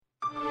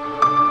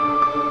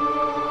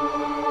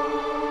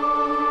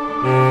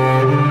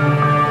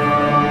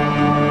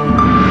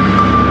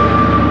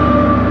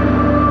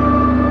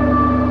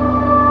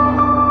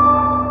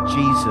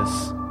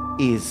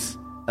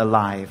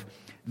alive.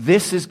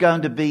 This is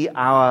going to be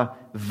our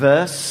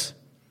verse.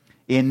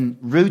 In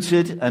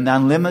Rooted and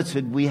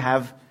Unlimited, we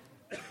have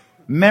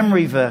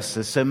memory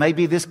verses. So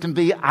maybe this can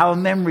be our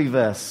memory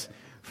verse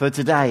for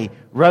today.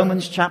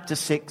 Romans chapter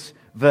 6,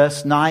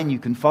 verse 9. You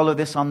can follow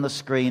this on the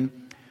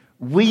screen.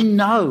 We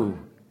know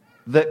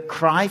that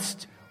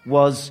Christ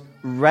was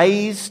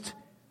raised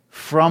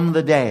from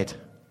the dead.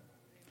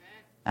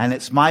 And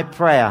it's my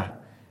prayer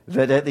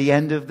that at the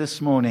end of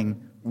this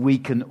morning, we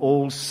can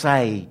all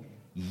say,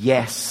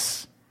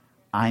 yes,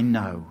 I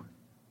know.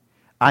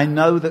 I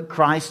know that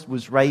Christ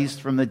was raised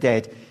from the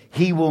dead.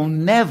 He will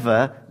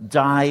never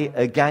die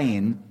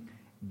again.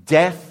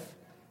 Death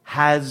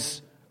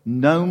has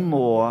no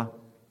more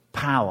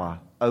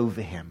power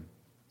over him.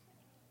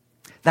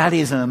 That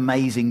is an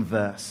amazing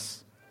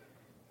verse.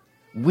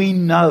 We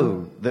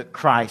know that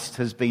Christ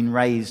has been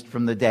raised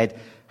from the dead.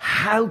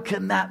 How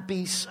can that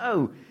be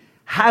so?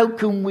 How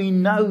can we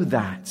know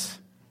that?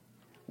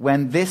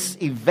 When this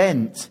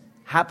event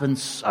happened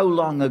so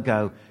long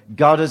ago,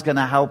 God is going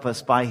to help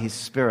us by His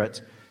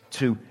Spirit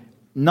to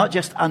not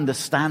just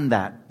understand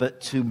that,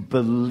 but to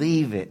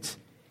believe it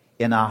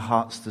in our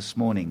hearts this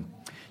morning.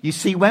 You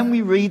see, when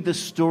we read the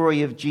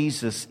story of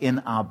Jesus in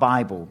our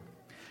Bible,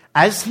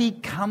 as He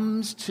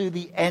comes to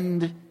the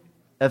end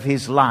of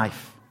His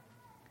life,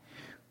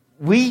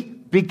 we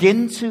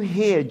begin to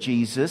hear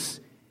Jesus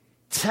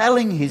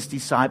telling His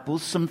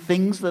disciples some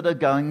things that are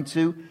going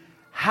to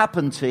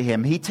happen to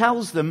Him. He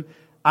tells them,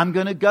 I'm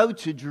going to go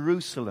to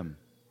Jerusalem.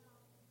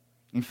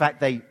 In fact,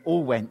 they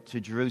all went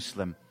to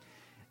Jerusalem.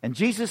 And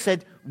Jesus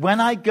said,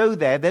 when I go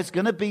there, there's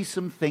going to be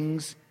some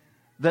things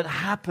that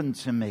happen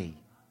to me.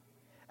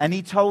 And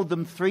He told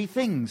them 3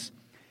 things.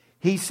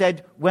 He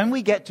said, when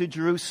we get to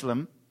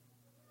Jerusalem,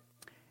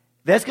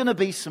 there's going to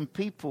be some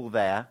people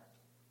there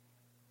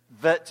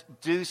that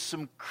do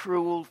some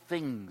cruel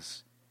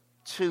things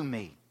to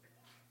me.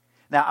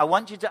 Now, I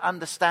want you to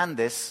understand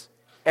this,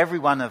 every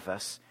one of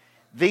us.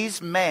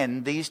 These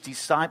men, these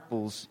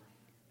disciples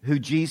who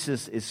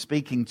Jesus is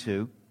speaking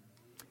to,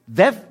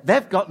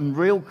 they've gotten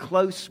real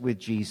close with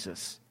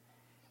Jesus.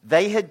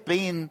 They had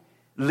been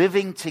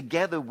living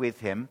together with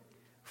Him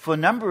for a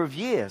number of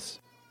years.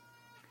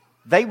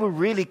 They were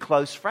really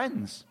close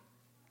friends.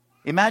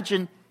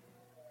 Imagine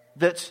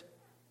that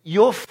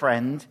your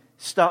friend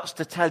starts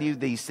to tell you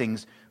these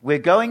things. We're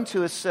going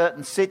to a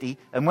certain city,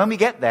 and when we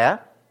get there,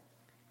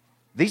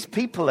 these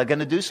people are going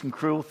to do some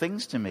cruel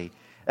things to me.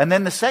 And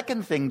then the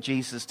second thing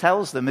Jesus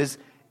tells them is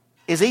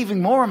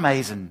even more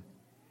amazing.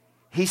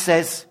 He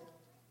says,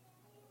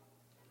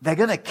 they're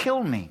going to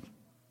kill me.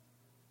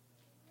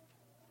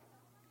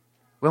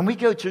 When we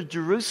go to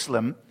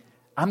Jerusalem,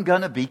 I'm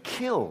going to be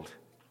killed.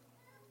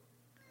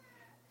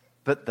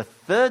 But the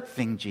third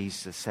thing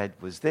Jesus said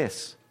was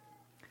this: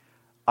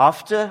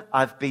 after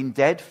I've been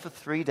dead for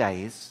 3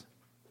 days,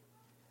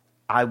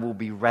 I will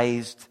be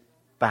raised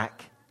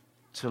back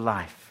to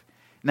life.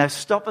 Now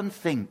stop and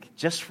think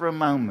just for a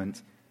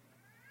moment.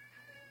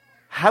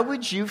 How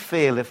would you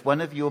feel if one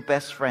of your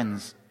best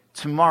friends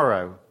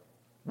tomorrow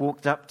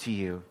walked up to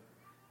you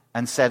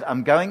and said,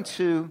 I'm going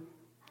to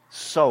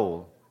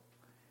Seoul.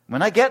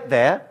 When I get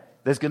there,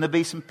 there's going to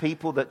be some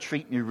people that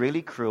treat me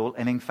really cruel,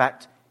 and in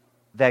fact,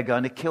 they're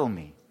going to kill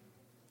me.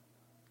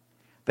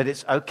 But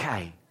it's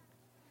okay,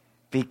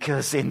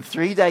 because in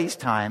 3 days'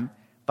 time,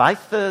 by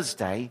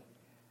Thursday,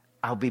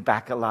 I'll be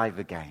back alive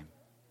again.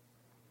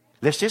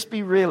 Let's just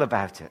be real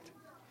about it.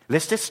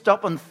 Let's just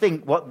stop and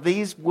think what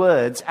these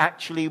words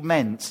actually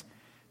meant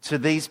to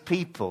these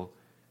people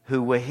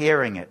who were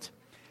hearing it.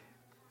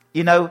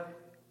 You know,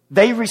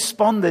 they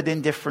responded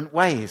in different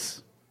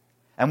ways.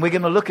 And we're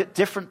going to look at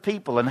different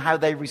people and how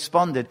they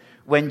responded.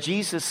 When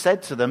Jesus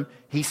said to them,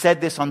 He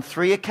said this on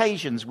 3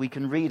 occasions. We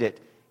can read it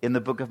in the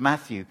book of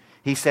Matthew.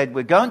 He said,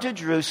 we're going to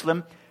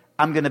Jerusalem.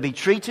 I'm going to be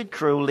treated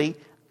cruelly.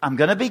 I'm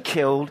going to be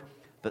killed.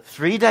 But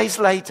 3 days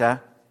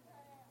later,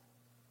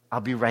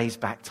 I'll be raised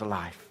back to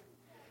life.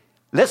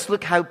 Let's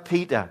look how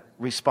Peter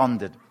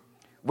responded.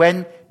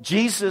 When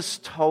Jesus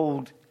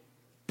told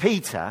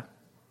Peter,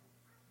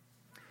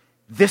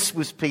 this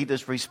was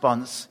Peter's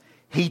response.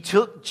 He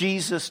took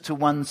Jesus to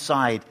one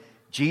side.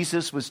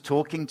 Jesus was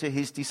talking to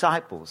His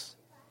disciples.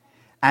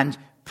 And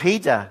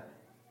Peter,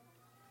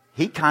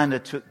 he kind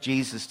of took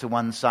Jesus to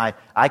one side.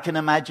 I can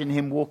imagine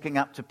him walking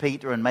up to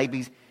Peter and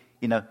maybe,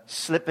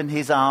 slipping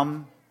his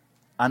arm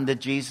under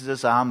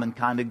Jesus' arm and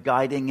kind of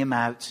guiding him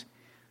out.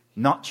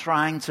 Not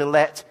trying to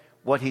let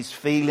what he's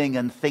feeling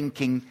and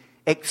thinking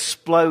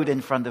explode in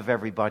front of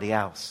everybody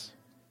else.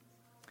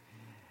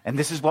 And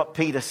this is what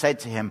Peter said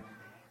to him.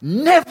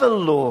 Never,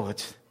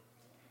 Lord.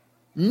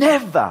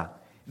 Never.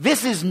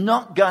 This is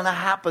not going to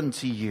happen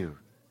to you.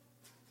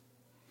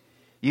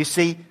 You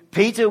see,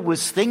 Peter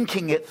was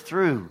thinking it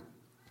through.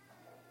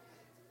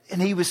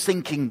 And he was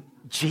thinking,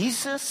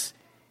 Jesus,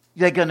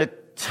 they're going to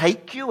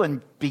take you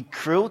and be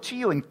cruel to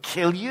you and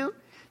kill you?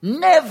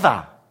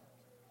 Never.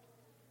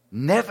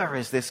 Never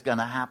is this going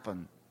to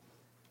happen.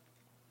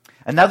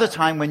 Another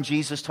time when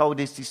Jesus told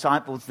His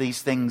disciples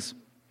these things,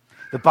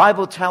 the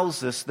Bible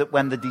tells us that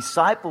when the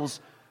disciples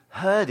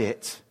heard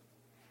it,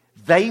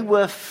 they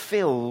were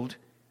filled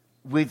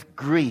with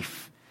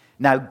grief.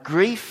 Now,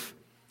 grief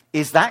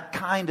is that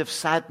kind of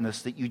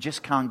sadness that you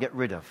just can't get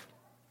rid of.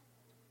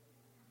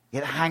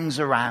 It hangs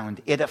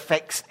around. It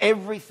affects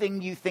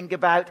everything you think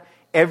about,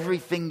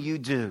 everything you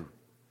do.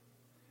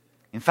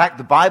 In fact,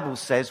 the Bible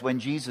says when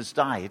Jesus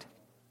died,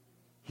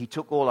 he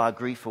took all our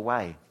grief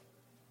away.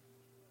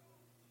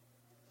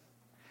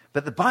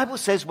 But the Bible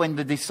says when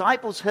the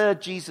disciples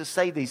heard Jesus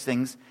say these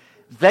things,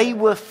 they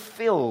were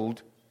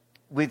filled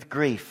with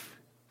grief.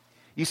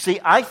 You see,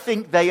 I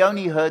think they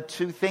only heard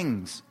two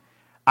things.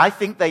 I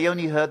think they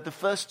only heard the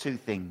first two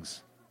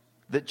things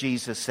that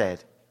Jesus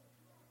said.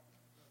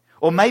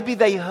 Or maybe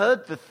they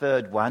heard the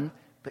third one,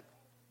 but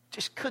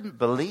just couldn't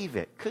believe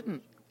it,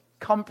 couldn't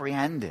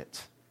comprehend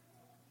it.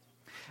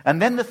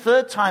 And then the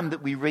third time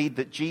that we read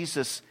that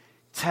Jesus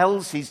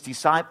tells his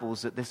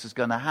disciples that this is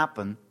going to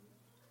happen,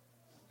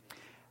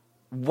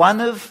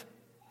 two of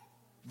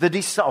the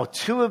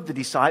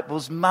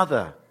disciples'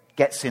 mother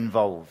gets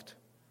involved.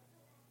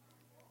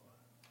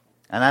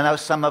 And I know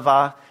some of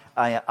our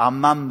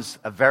mums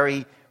are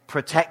very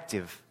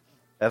protective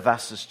of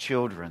us as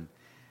children.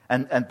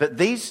 But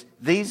these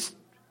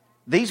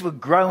were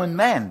grown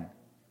men.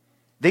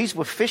 These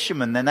were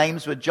fishermen. Their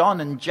names were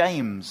John and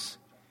James.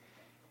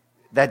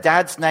 Their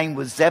dad's name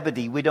was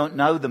Zebedee. We don't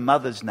know the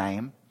mother's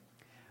name.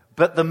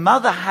 But the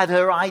mother had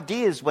her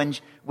ideas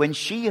when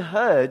she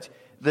heard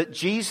that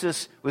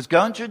Jesus was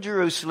going to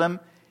Jerusalem,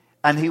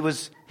 and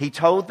he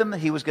told them that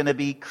he was going to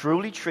be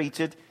cruelly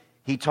treated.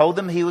 He told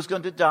them he was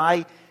going to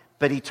die,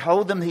 but he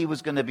told them he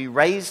was going to be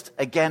raised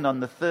again on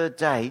the third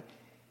day.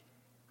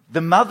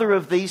 The mother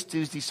of these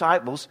two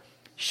disciples,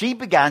 she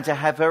began to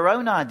have her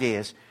own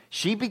ideas.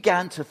 She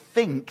began to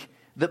think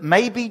that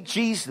maybe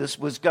Jesus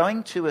was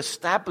going to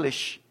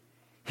establish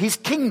his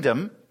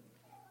kingdom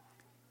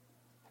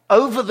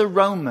over the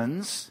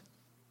Romans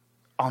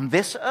on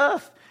this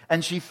earth.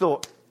 And she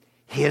thought,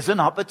 here's an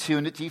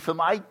opportunity for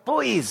my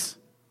boys.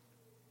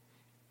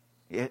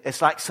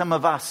 It's like some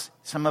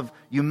of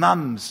you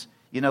mums,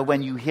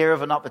 when you hear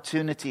of an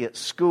opportunity at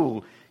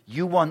school,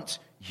 you want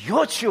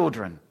your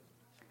children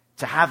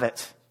to have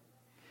it.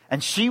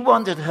 And she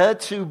wanted her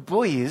two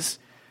boys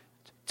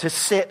to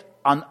sit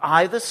on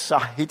either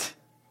side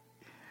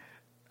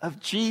of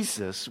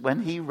Jesus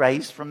when he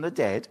raised from the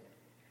dead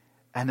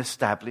and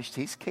established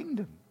his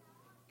kingdom.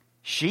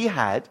 She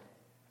had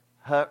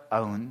her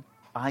own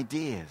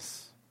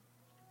ideas.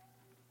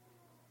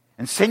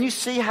 And so you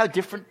see how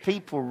different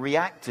people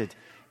reacted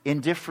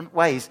in different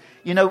ways.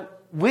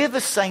 We're the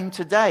same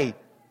today.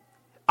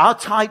 Our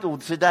title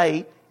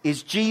today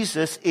is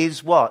Jesus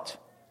is what?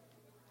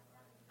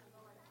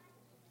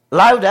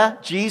 Louder.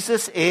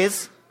 Jesus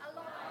is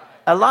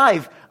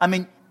alive. I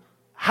mean,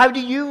 how do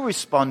you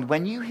respond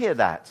when you hear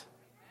that?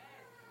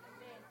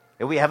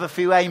 We have a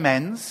few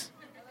amens.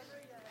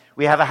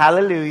 We have a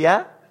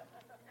hallelujah.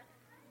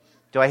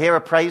 Do I hear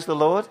a praise the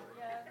Lord?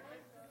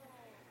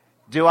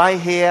 Do I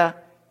hear,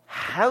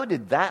 how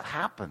did that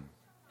happen?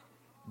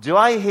 Do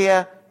I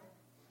hear,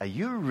 are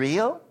you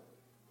real?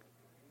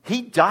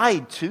 He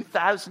died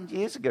 2,000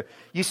 years ago.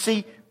 You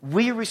see,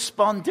 we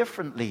respond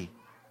differently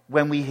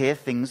when we hear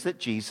things that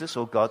Jesus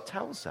or God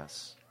tells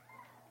us.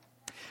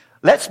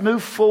 Let's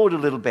move forward a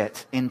little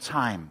bit in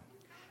time.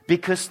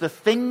 Because the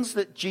things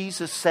that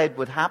Jesus said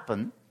would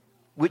happen,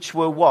 which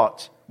were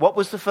what? What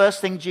was the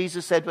first thing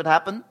Jesus said would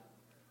happen?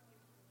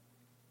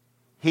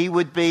 He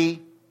would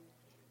be,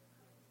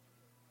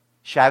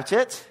 shout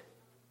it,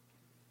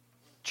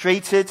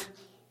 treated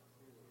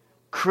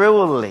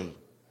cruelly.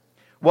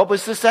 What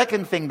was the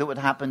second thing that would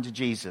happen to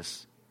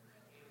Jesus?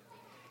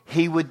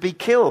 He would be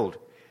killed.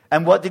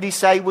 And what did he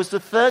say was the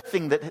third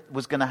thing that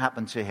was going to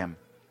happen to him?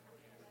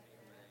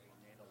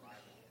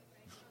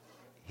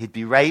 He'd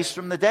be raised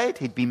from the dead.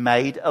 He'd be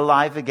made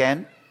alive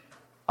again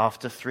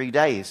after 3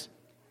 days.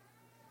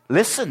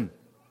 Listen,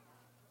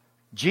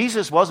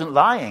 Jesus wasn't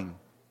lying.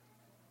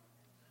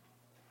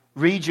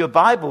 Read your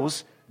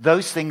Bibles.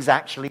 Those things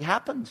actually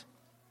happened.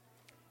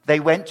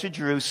 They went to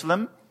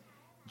Jerusalem.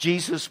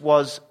 Jesus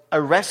was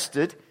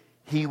arrested.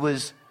 He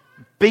was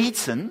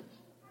beaten.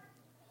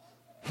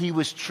 He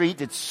was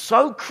treated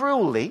so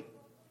cruelly.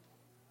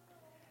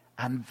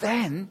 And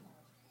then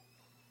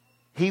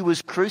he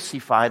was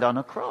crucified on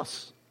a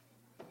cross.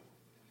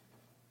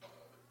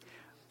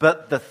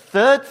 But the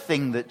third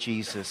thing that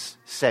Jesus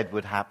said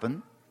would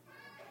happen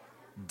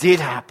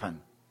did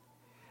happen.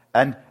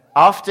 And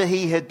after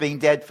he had been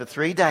dead for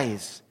 3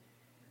 days,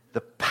 the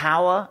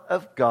power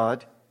of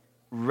God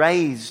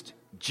raised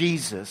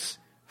Jesus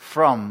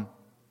from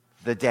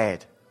the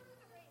dead.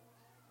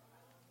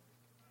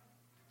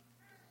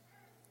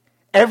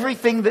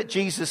 Everything that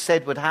Jesus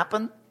said would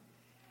happen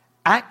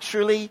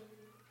actually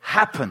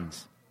happened.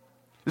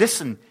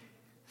 Listen,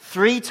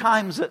 3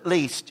 times at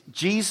least,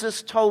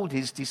 Jesus told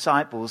his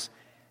disciples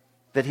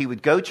that he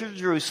would go to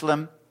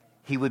Jerusalem,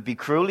 he would be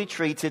cruelly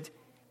treated,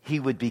 he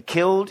would be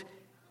killed,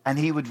 and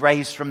he would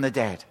rise from the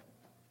dead.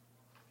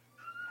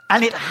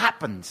 And it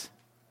happened.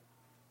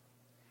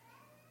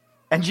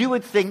 And you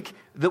would think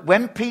that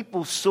when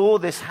people saw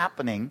this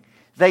happening,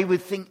 they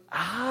would think,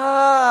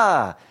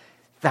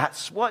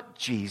 that's what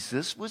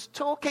Jesus was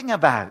talking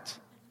about.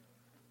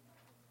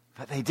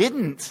 But they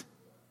didn't.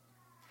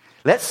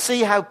 Let's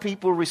see how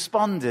people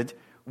responded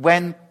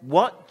when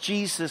what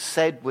Jesus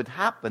said would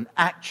happen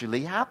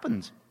actually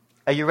happened.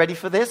 Are you ready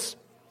for this?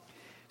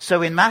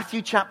 So in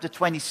Matthew chapter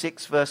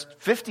 26, verse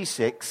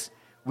 56,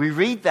 we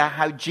read there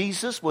how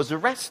Jesus was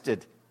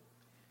arrested.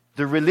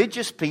 The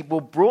religious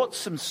people brought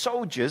some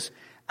soldiers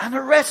and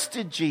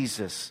arrested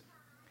Jesus.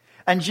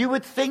 And you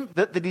would think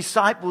that the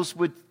disciples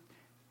would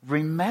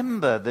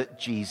remember that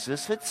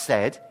Jesus had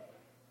said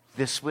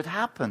this would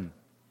happen.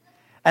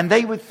 And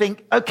they would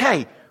think,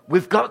 okay,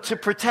 we've got to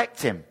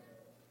protect him.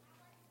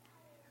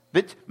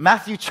 But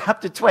Matthew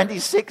chapter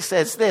 26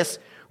 says this: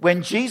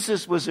 when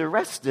Jesus was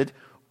arrested,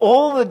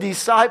 all the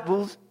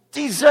disciples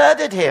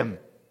deserted him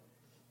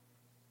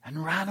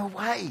and ran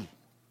away.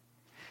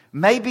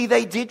 Maybe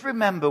they did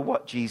remember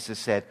what Jesus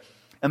said.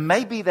 And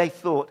maybe they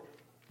thought,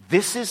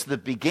 this is the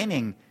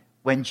beginning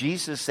when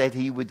Jesus said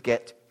he would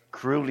get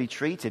cruelly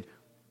treated.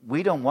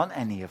 We don't want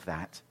any of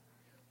that.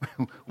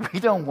 We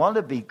don't want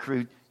to be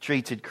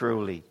treated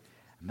cruelly.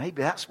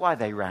 Maybe that's why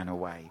they ran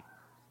away.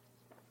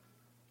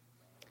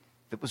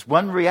 There was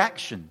one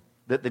reaction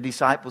that the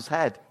disciples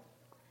had.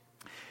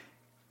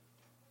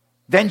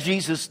 Then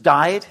Jesus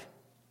died.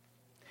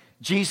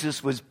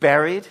 Jesus was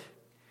buried.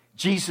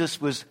 Jesus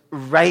was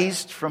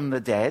raised from the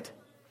dead.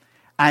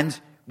 And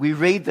we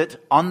read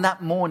that on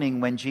that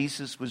morning when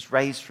Jesus was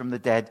raised from the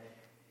dead,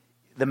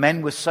 the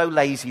men were so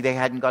lazy they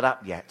hadn't got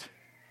up yet.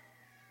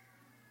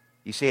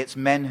 You see, it's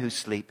men who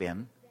sleep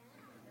in.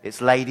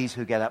 It's ladies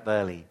who get up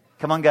early.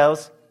 Come on,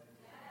 girls.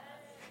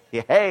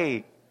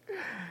 Yay.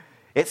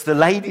 It's the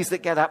ladies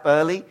that get up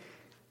early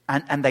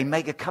and they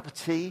make a cup of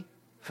tea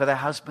for their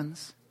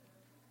husbands.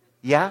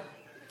 Yeah?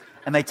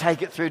 And they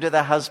take it through to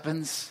their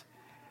husbands.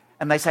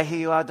 And they say, here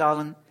you are,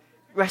 darling.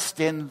 Rest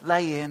in,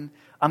 lay in.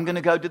 I'm going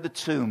to go to the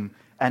tomb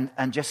and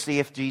just see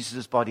if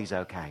Jesus' body's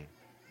okay.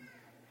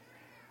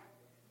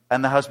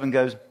 And the husband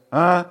goes,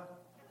 huh?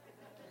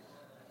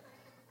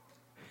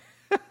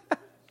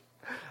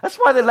 That's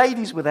why the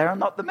ladies were there and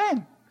not the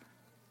men.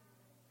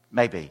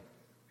 Maybe.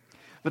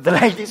 But the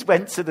ladies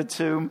went to the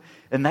tomb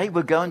and they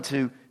were going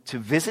to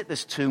visit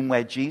this tomb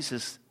where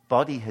Jesus'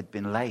 body had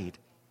been laid.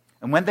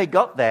 And when they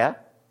got there,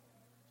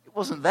 it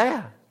wasn't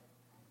there.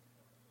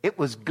 It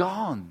was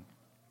gone.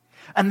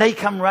 And they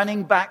come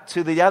running back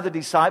to the other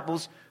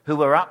disciples who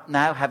were up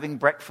now having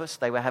breakfast.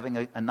 They were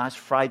having a nice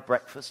fried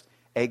breakfast.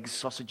 Eggs,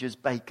 sausages,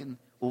 bacon,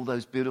 all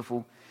those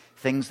beautiful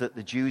things that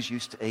the Jews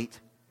used to eat.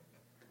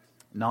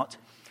 Not.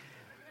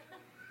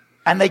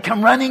 And they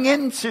come running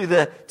into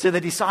the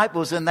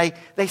disciples and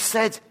they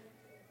said,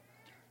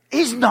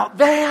 he's not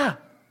there.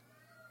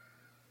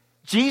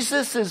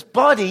 Jesus'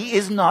 body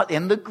is not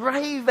in the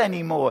grave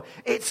anymore.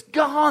 It's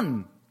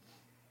gone.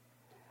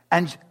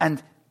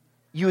 And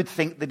you would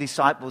think the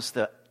disciples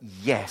that,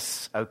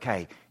 yes,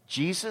 okay,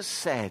 Jesus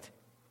said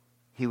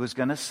he was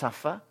going to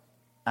suffer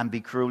and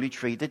be cruelly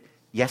treated.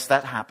 Yes,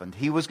 that happened.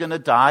 He was going to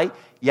die.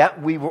 Yeah,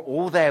 we were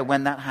all there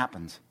when that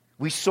happened.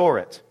 We saw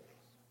it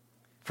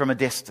from a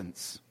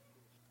distance.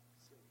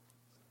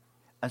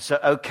 And so,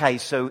 okay,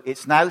 so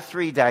it's now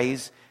 3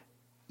 days.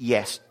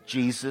 Yes,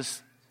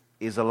 Jesus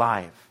is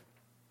alive.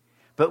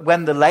 But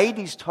when the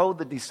ladies told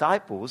the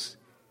disciples,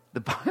 the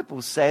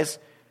Bible says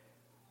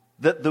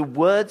that the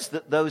words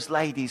that those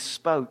ladies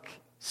spoke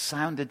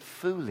sounded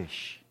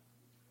foolish.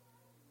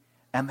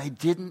 And they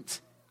didn't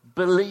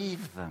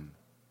believe them.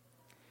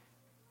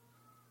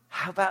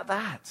 How about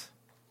that?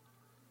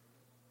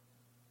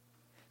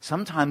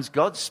 Sometimes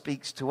God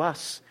speaks to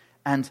us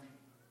and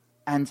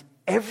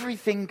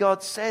everything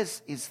God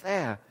says is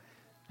there.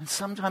 And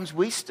sometimes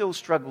we still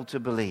struggle to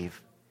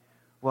believe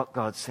what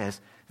God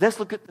says. Let's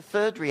look at the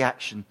third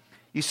reaction.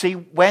 You see,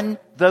 when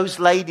those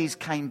ladies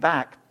came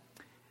back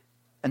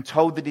and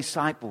told the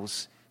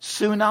disciples,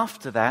 soon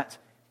after that,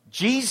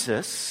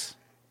 Jesus,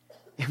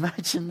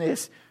 imagine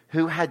this,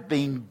 who had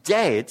been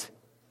dead,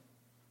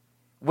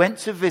 went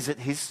to visit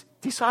his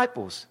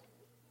disciples.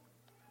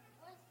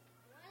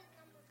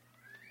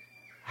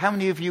 How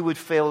many of you would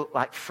feel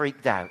like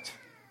freaked out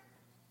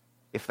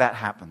if that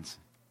happens?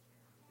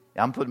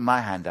 I'm putting my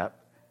hand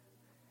up.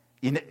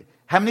 You know,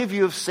 how many of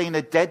you have seen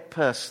a dead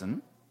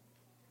person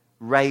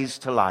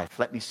raised to life?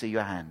 Let me see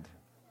your hand.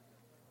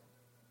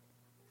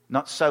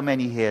 Not so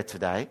many here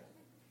today.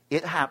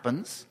 It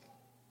happens.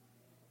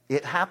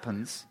 It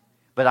happens.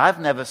 But I've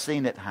never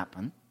seen it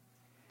happen.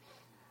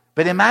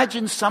 But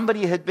imagine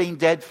somebody had been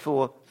dead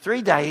for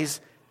 3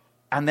 days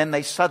and then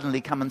they suddenly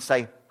come and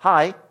say,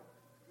 hi.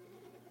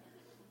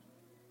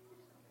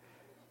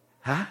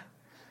 Huh?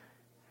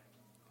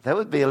 That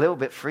would be a little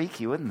bit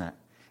freaky, wouldn't it?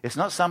 It's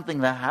not something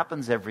that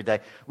happens every day.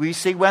 Well, you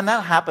see, when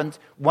that happened,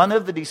 one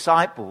of the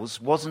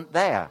disciples wasn't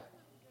there.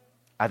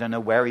 I don't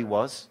know where he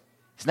was.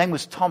 His name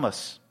was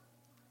Thomas.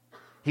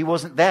 He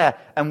wasn't there.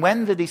 And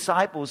when the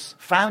disciples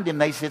found him,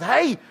 they said,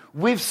 hey,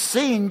 we've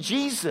seen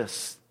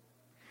Jesus.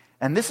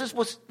 And this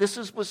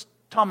was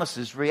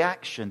Thomas's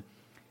reaction.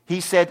 He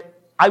said,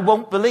 I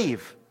won't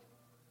believe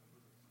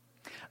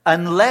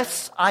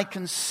Unless I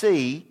can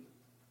see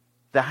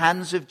the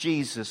hands of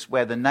Jesus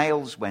where the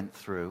nails went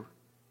through,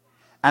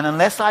 and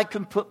unless I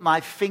can put my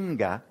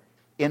finger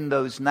in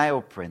those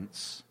nail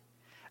prints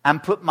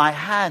and put my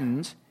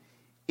hand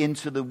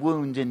into the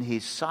wound in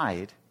his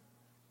side,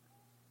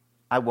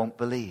 I won't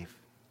believe.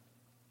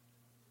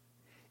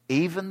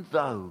 Even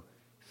though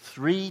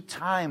 3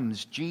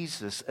 times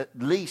Jesus, at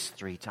least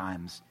 3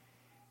 times,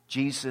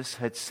 Jesus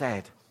had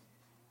said,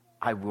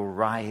 I will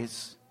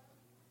rise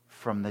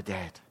from the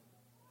dead.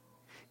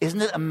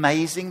 Isn't it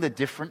amazing the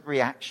different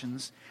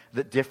reactions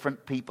that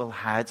different people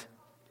had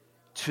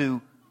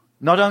to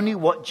not only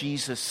what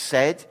Jesus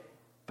said,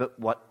 but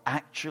what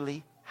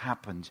actually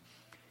happened?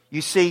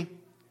 You see,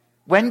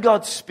 when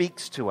God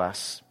speaks to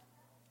us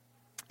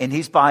in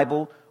his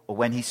Bible or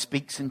when he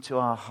speaks into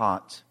our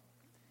heart,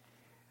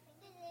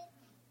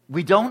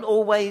 we don't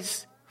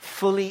always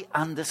fully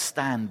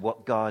understand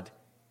what God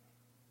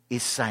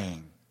is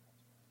saying.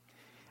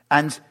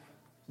 And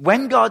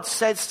when God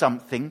says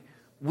something,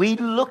 we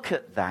look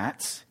at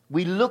that,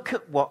 we look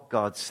at what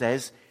God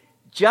says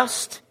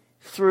just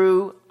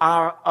through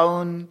our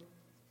own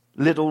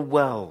little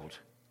world,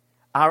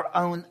 our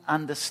own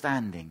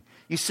understanding.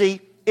 You see,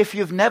 if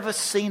you've never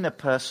seen a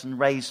person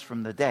raised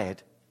from the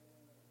dead,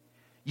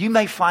 you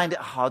may find it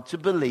hard to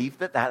believe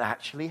that that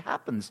actually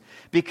happens.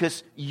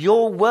 Because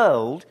your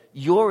world,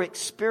 your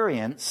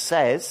experience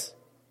says,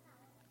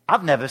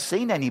 I've never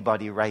seen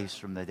anybody raised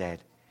from the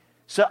dead,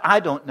 so I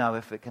don't know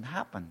if it can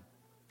happen.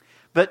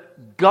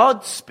 But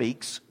God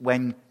speaks.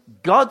 When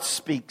God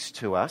speaks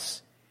to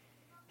us,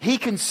 he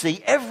can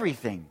see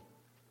everything.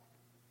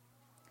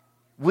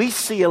 We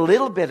see a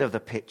little bit of the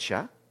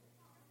picture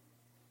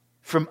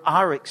from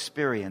our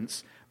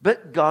experience,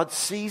 but God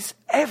sees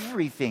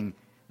everything.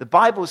 The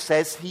Bible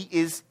says he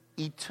is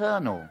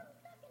eternal.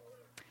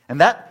 And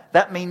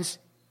that means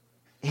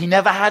he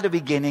never had a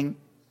beginning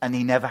and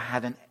he'll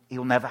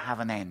never have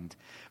an end.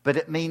 But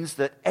it means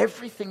that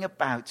everything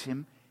about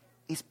him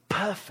is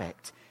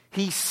perfect.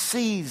 He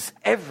sees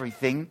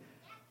everything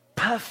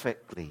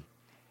perfectly.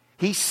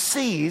 He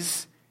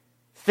sees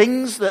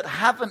things that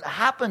haven't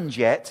happened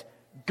yet.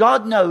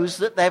 God knows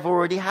that they've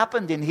already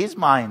happened in his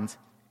mind.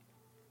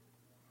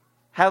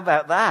 How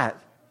about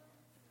that?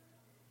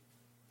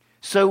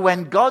 So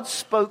when God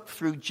spoke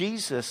through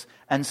Jesus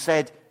and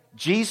said,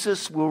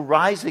 Jesus will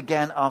rise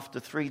again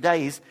after 3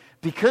 days,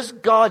 because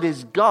God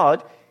is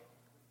God,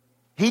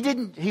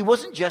 he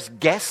wasn't just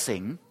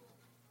guessing.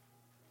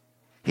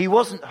 He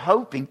wasn't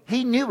hoping.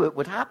 He knew it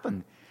would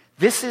happen.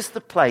 This is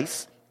the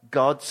place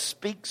God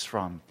speaks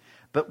from.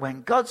 But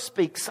when God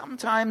speaks,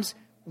 sometimes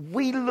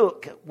we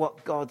look at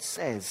what God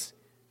says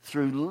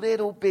through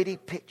little bitty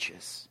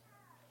pictures.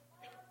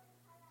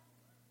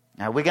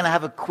 Now, we're going to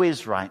have a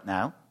quiz right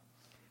now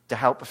to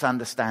help us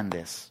understand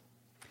this.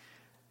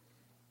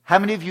 How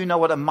many of you know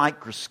what a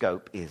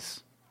microscope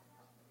is?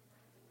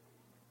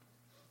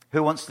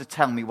 Who wants to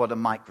tell me what a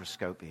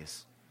microscope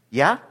is?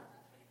 Yeah?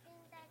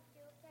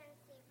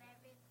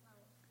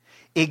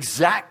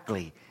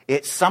 Exactly.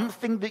 It's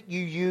something that you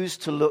use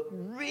to look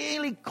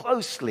really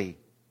closely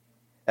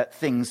at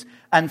things.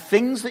 And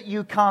things that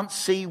you can't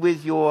see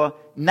with your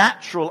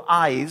natural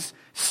eyes,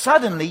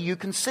 suddenly you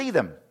can see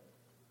them.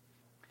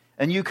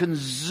 And you can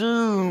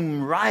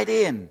zoom right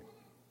in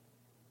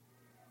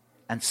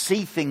and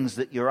see things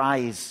that your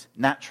eyes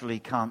naturally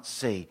can't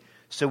see.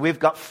 So we've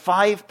got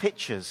 5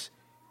 pictures.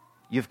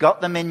 You've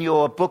got them in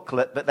your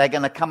booklet, but they're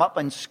going to come up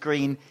on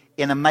screen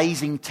in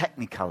amazing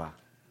Technicolor.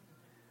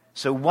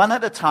 So one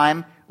at a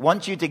time, I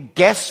want you to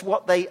guess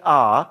what they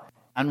are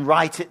and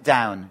write it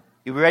down.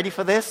 You ready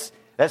for this?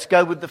 Let's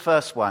go with the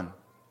first one.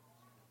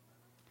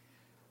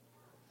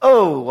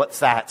 Oh, what's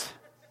that?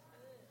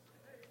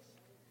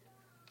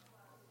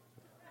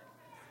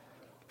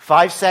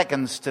 5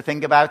 seconds to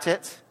think about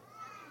it.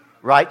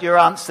 Write your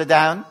answer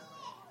down.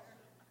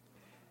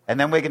 And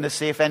then we're going to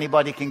see if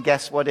anybody can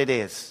guess what it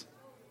is.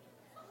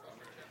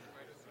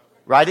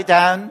 Write it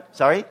down.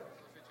 Sorry?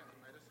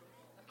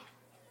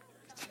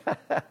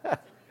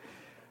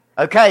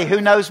 Okay,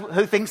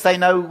 who thinks they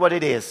know what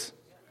it is?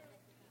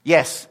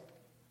 Yes.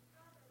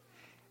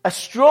 A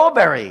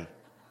strawberry.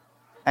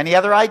 Any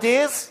other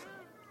ideas?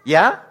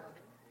 Yeah?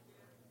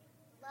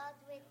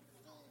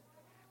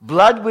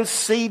 Blood with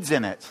seeds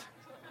in it.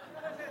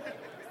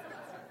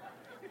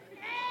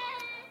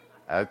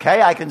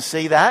 Okay, I can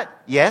see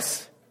that.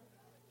 Yes?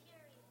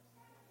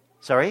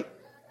 Sorry?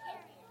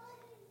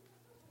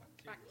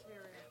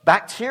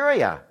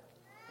 Bacteria.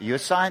 Are you a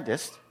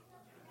scientist?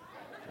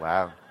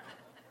 Wow.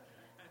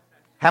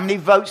 How many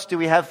votes do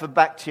we have for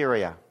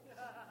bacteria?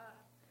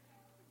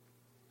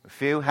 A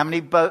few. How many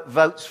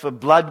votes for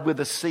blood with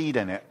a seed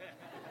in it?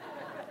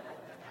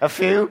 A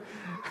few.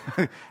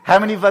 How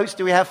many votes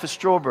do we have for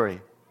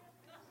strawberry?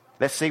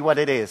 Let's see what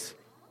it is.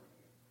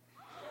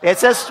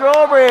 It's a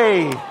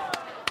strawberry.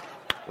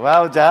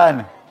 Well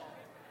done.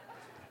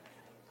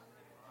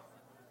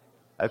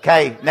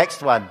 Okay,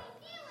 next one.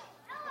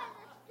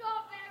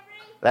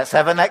 Let's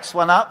have a next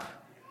one up.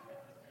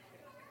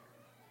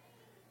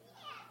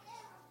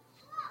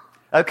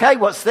 Okay,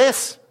 what's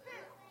this?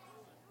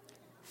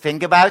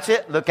 Think about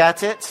it. Look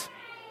at it.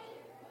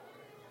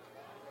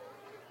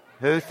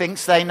 Who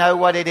thinks they know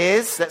what it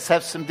is? Let's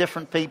have some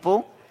different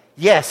people.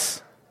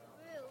 Yes.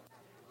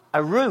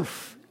 A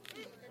roof.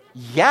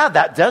 Yeah,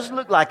 that does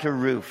look like a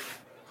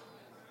roof.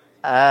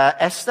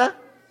 Esther?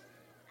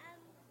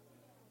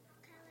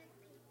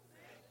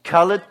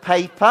 Colored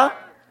paper.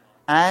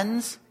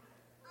 And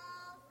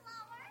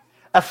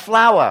a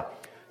flower.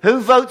 Who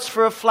votes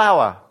for a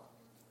flower?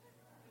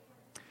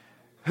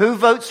 Who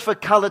votes for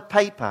colored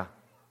paper?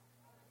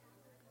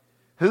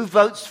 Who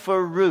votes for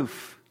a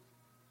roof?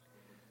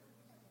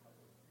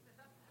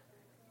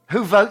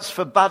 Who votes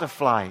for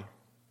butterfly?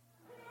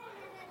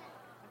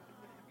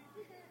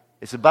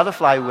 It's a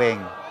butterfly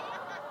wing.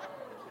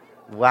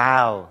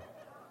 Wow.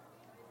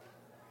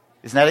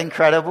 Isn't that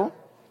incredible?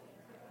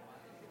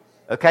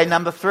 Okay,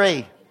 number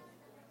 3.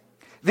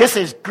 This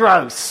is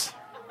gross.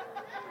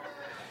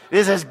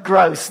 This is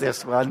gross,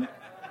 this one.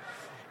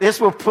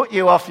 This will put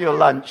you off your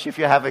lunch if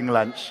you're having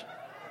lunch.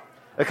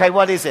 Okay,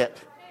 what is it?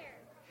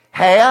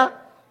 Hair?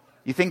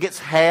 You think it's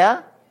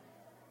hair?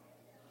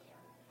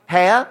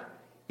 Hair?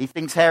 He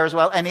thinks hair as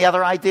well. Any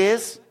other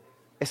ideas?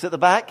 It's at the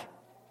back.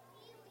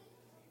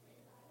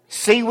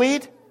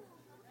 Seaweed?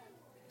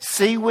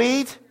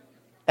 Seaweed?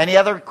 Any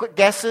other quick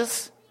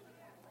guesses?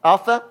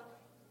 Arthur?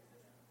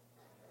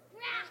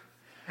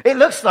 It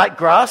looks like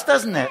grass,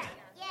 doesn't it?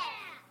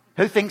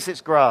 Who thinks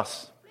it's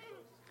grass?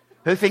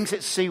 Who thinks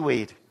it's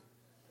seaweed?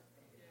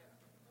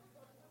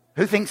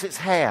 Who thinks it's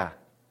hair?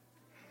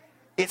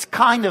 It's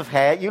kind of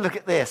hair. You look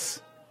at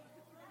this.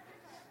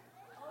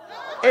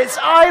 It's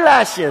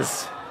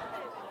eyelashes.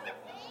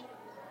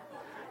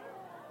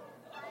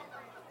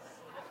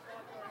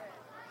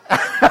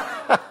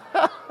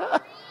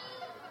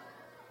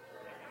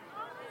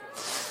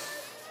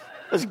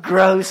 It's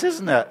gross,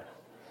 isn't it?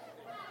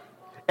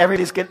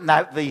 Everybody's getting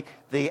out the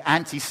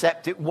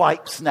antiseptic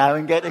wipes now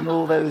and getting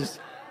all those.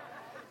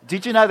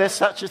 Did you know there's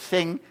such a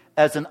thing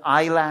as an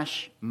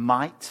eyelash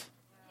mite?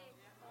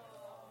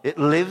 It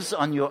lives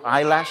on your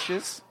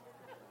eyelashes.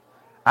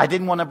 I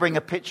didn't want to bring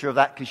a picture of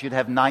that because you'd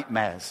have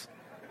nightmares.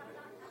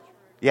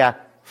 Yeah.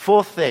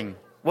 4th thing.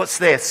 What's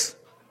this?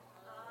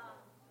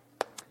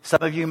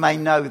 Some of you may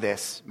know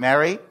this.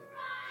 Mary?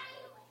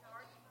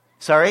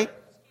 Sorry?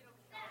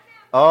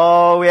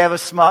 Oh, we have a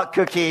smart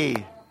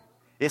cookie.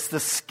 It's the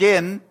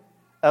skin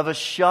of a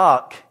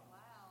shark.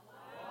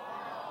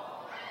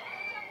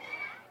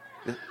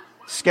 The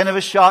skin of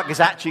a shark is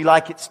actually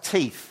like its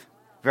teeth.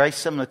 Very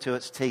similar to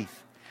its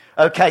teeth.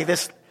 Okay,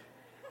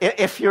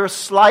 if you're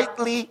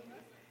slightly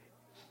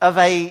of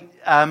a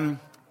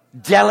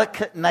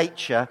delicate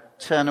nature,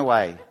 turn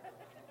away.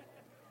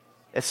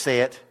 Let's see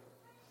it.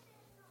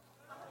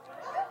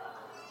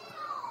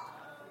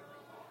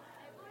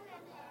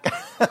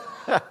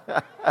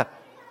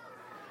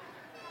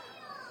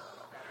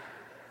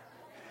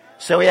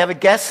 So we have a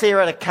guess here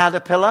at a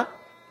caterpillar.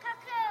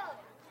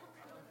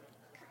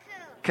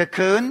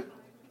 Cocoon.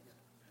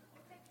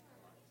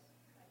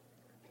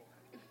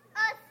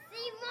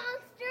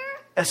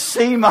 A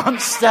sea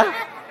monster.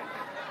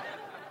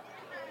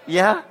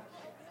 Yeah.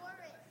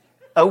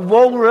 A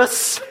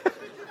walrus.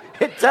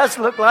 It does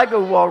look like a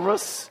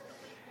walrus.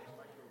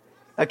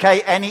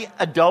 Okay, any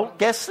adult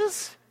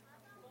guesses?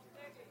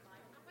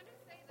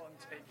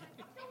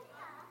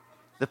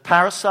 The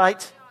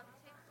parasite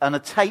and a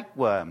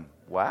tapeworm.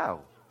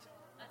 Wow.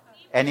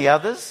 Any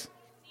others?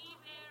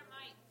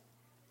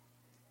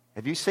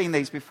 Have you seen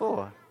these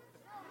before?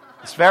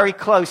 It's very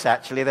close,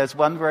 actually. There's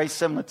one very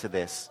similar to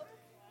this.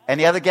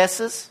 Any other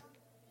guesses?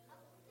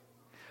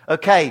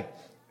 Okay.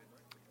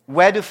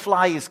 Where do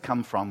flies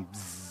come from?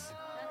 Bzz.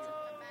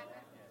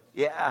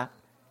 Yeah.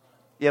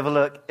 You have a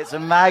look. It's a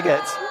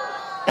maggot.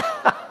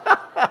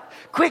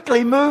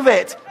 Quickly, move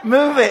it.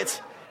 Move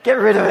it. Get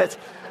rid of it.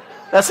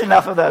 That's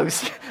enough of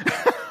those.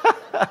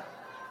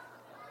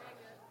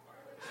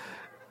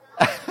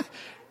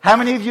 How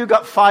many of you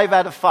got 5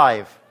 out of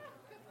 5?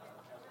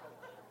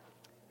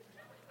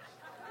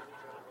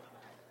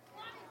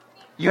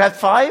 You had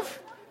 5?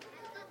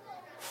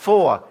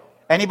 4.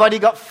 Anybody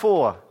got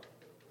 4?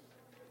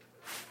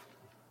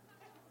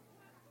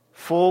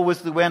 4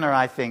 was the winner,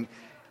 I think.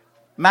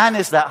 Man,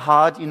 is that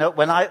hard. You know,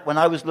 when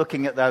I was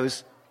looking at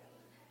those,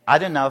 I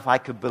didn't know if I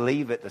could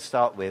believe it to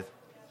start with.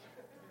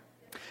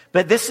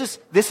 But this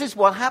is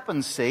what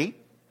happens, see?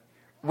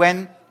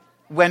 When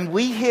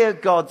we hear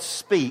God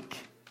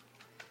speak,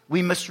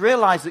 we must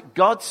realize that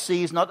God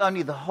sees not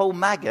only the whole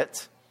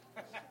maggot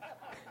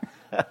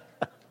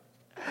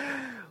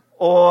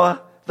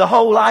or the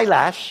whole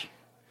eyelash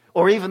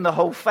or even the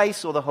whole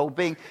face or the whole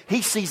being.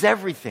 He sees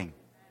everything.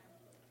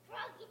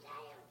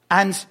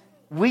 And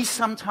we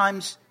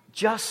sometimes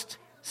just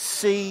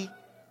see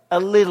a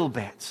little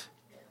bit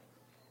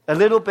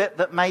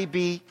that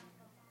maybe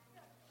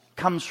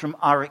comes from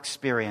our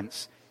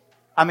experience.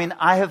 I mean,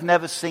 I have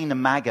never seen a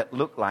maggot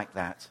look like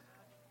that.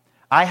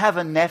 I have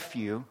a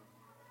nephew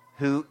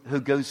who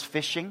goes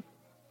fishing,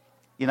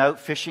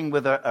 fishing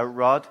with a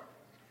rod.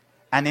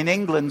 And in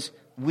England,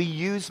 we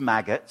use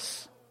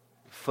maggots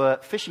for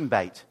fishing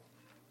bait.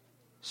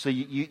 So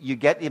you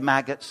get the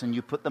maggots and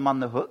you put them on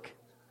the hook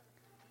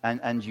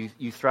and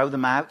you throw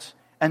them out.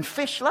 And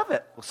fish love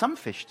it. Well, some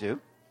fish do.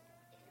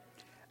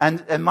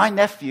 And my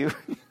nephew,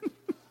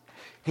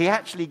 he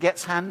actually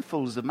gets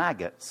handfuls of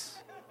maggots.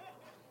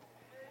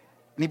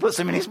 And he puts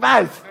them in his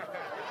mouth.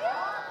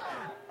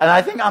 And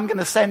I think I'm going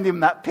to send him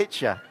that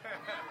picture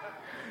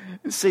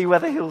and see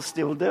whether he'll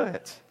still do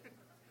it.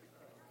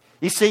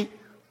 You see,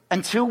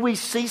 until we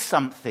see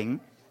something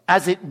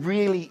as it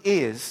really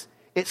is,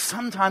 it's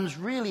sometimes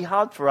really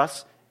hard for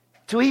us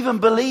to even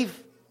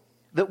believe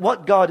that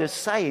what God is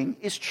saying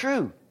is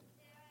true.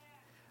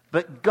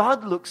 But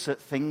God looks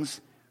at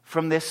things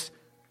from this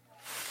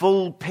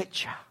full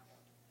picture.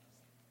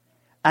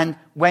 And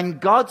when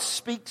God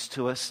speaks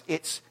to us,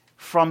 it's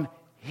from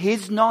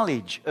His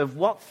knowledge of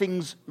what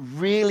things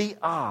really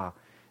are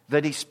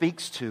that He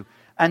speaks to.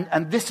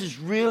 And this is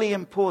really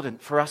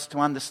important for us to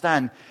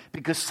understand,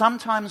 because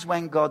sometimes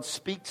when God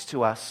speaks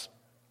to us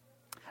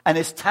and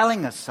is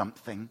telling us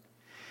something,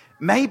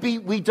 maybe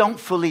we don't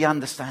fully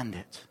understand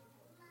it.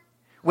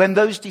 When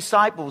those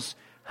disciples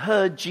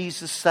heard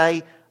Jesus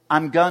say,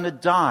 I'm going to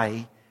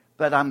die,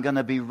 but I'm going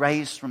to be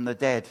raised from the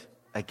dead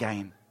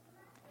again.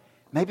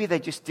 Maybe they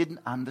just didn't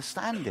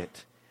understand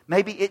it.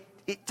 Maybe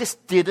it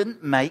just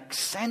didn't make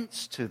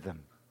sense to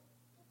them.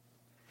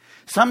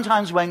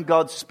 Sometimes when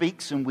God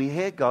speaks and we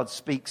hear God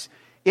speaks,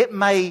 it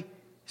may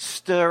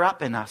stir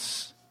up in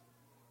us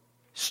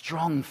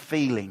strong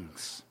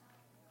feelings.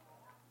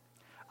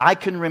 I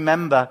can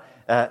remember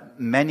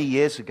many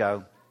years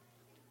ago,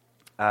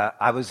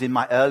 I was in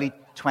my early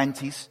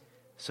 20s,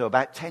 so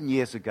about 10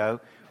 years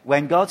ago,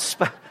 when God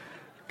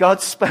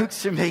spoke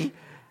to me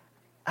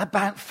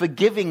about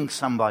forgiving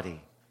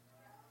somebody.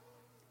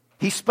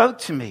 He spoke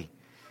to me.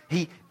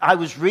 I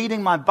was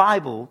reading my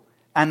Bible,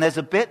 and there's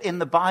a bit in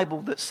the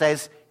Bible that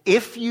says,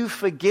 if you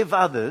forgive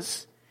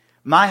others,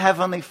 my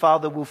heavenly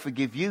Father will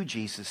forgive you,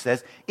 Jesus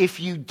says. If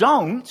you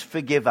don't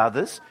forgive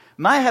others,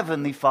 my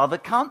heavenly Father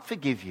can't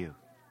forgive you.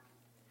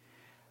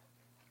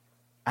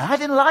 And I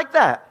didn't like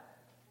that.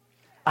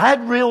 I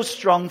had real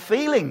strong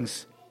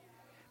feelings,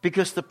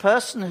 because the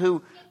person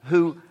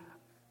who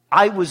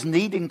I was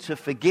needing to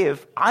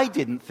forgive, I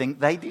didn't think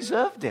they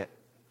deserved it.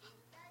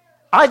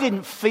 I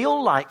didn't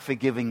feel like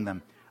forgiving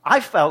them. I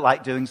felt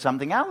like doing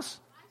something else,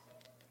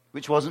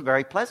 which wasn't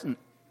very pleasant.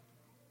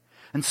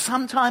 And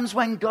sometimes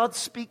when God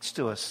speaks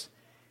to us,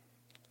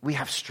 we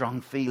have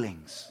strong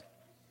feelings.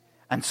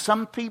 And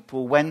some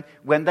people, when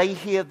they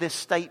hear this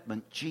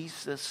statement,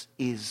 Jesus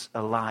is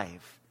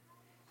alive,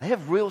 they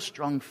have real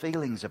strong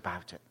feelings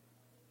about it.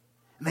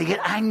 And they get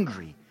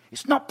angry.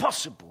 It's not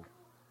possible.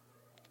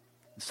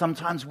 And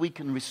sometimes we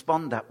can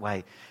respond that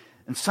way.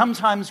 And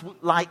sometimes,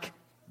 like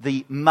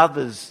the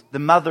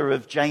mother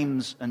of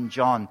James and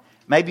John,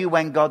 maybe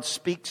when God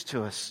speaks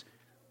to us,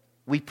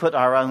 we put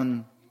our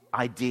own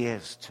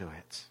ideas to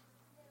it.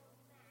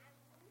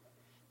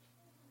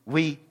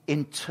 We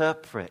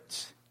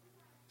interpret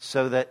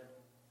so that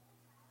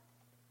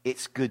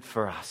it's good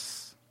for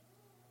us.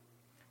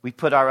 We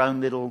put our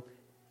own little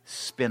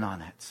spin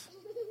on it.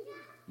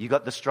 You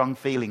got the strong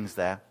feelings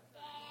there?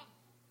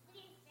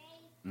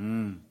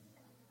 Do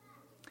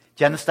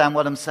you understand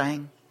what I'm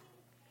saying?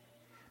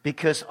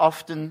 Because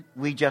often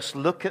we just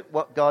look at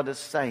what God is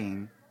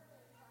saying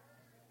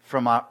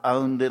from our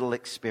own little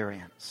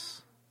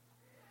experience.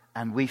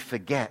 And we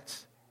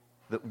forget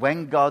that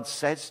when God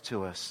says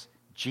to us,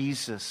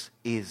 Jesus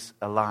is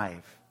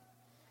alive,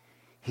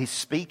 He's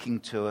speaking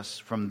to us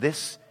from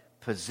this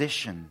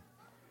position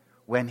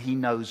when He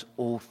knows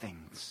all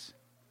things.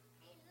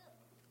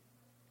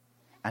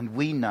 And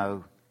we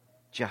know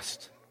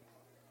just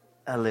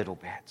a little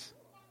bit.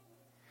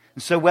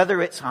 And so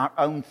whether it's our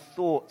own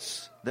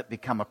thoughts that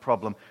become a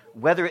problem,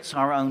 whether it's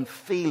our own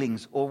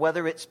feelings, or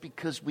whether it's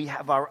because we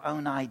have our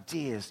own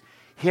ideas,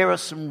 here are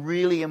some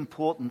really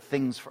important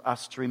things for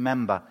us to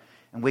remember.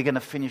 And we're going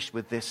to finish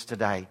with this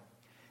today.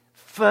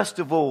 First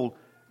of all,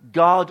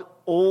 God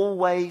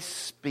always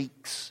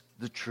speaks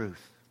the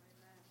truth.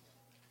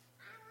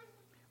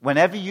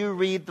 Whenever you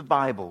read the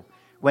Bible,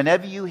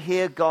 whenever you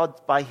hear God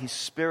by His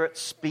Spirit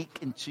speak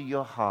into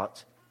your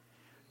heart,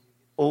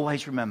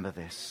 always remember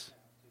this.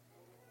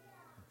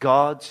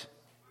 God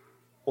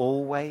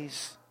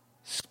always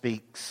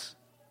speaks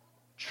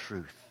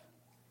truth.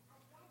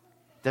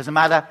 Doesn't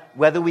matter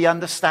whether we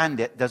understand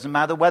it. Doesn't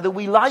matter whether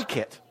we like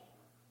it.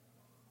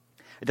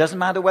 It doesn't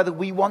matter whether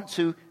we want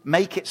to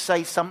make it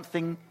say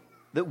something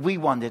that we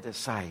want it to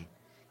say.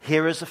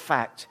 Here is a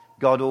fact.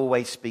 God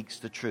always speaks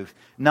the truth.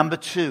 Number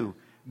two,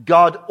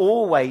 God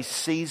always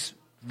sees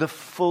the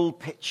full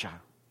picture.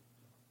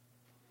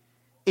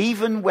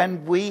 Even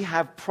when we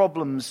have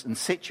problems and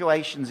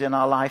situations in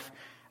our life,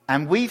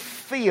 and we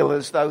feel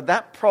as though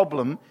that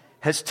problem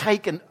has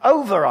taken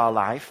over our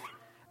life,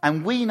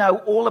 and we know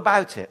all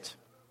about it.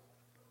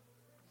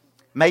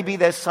 Maybe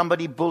there's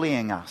somebody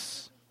bullying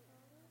us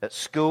at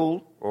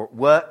school or at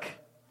work,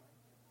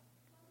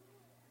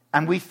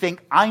 and we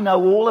think, I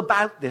know all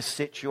about this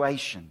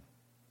situation.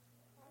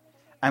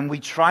 And we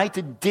try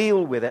to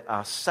deal with it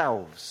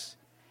ourselves.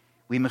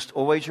 we must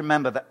always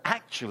remember that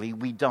actually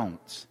we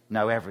don't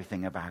know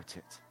everything about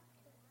it.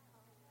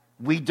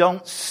 We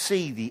don't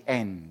see the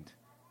end.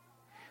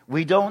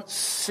 We don't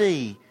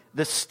see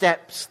the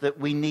steps that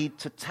we need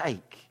to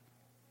take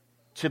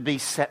to be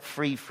set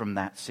free from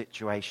that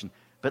situation.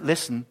 But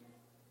listen,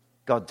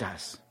 God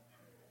does.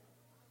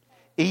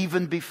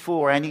 Even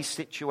before any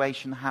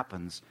situation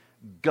happens,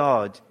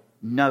 God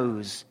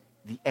knows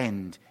the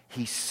end.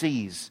 He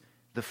sees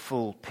the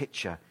full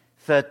picture.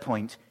 Third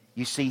point,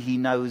 you see, he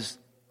knows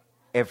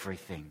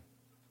everything.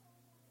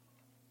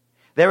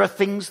 There are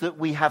things that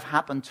we have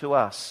happened to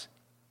us,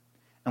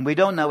 and we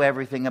don't know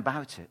everything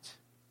about it.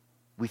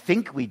 We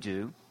think we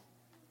do,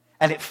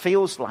 and it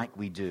feels like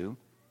we do,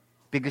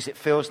 because it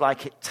feels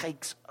like it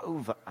takes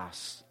over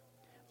us.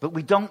 But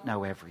we don't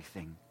know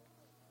everything.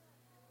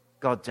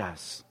 God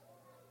does.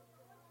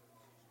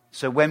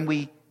 So when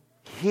we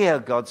hear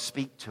God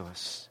speak to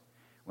us,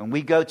 when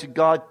we go to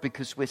God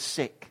because we're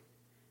sick,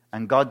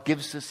 and God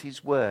gives us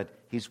His word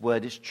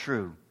is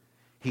true.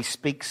 He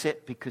speaks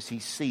it because He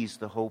sees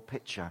the whole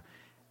picture,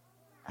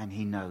 and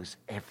He knows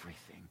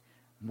everything.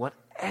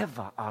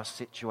 Whatever our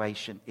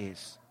situation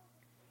is,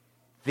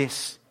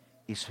 this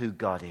is who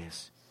God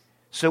is.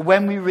 So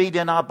when we read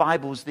in our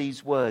Bibles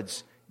these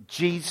words,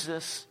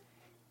 Jesus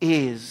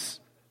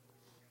is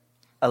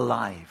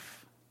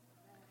alive,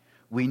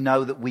 we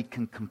know that we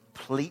can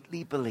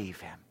completely believe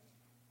Him.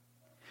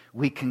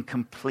 We can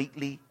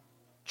completely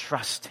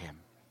trust Him.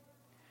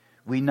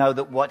 We know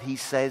that what He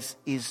says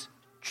is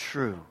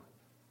true.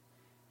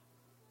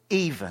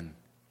 Even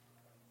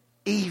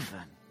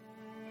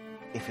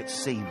if it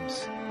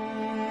seems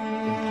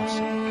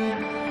impossible.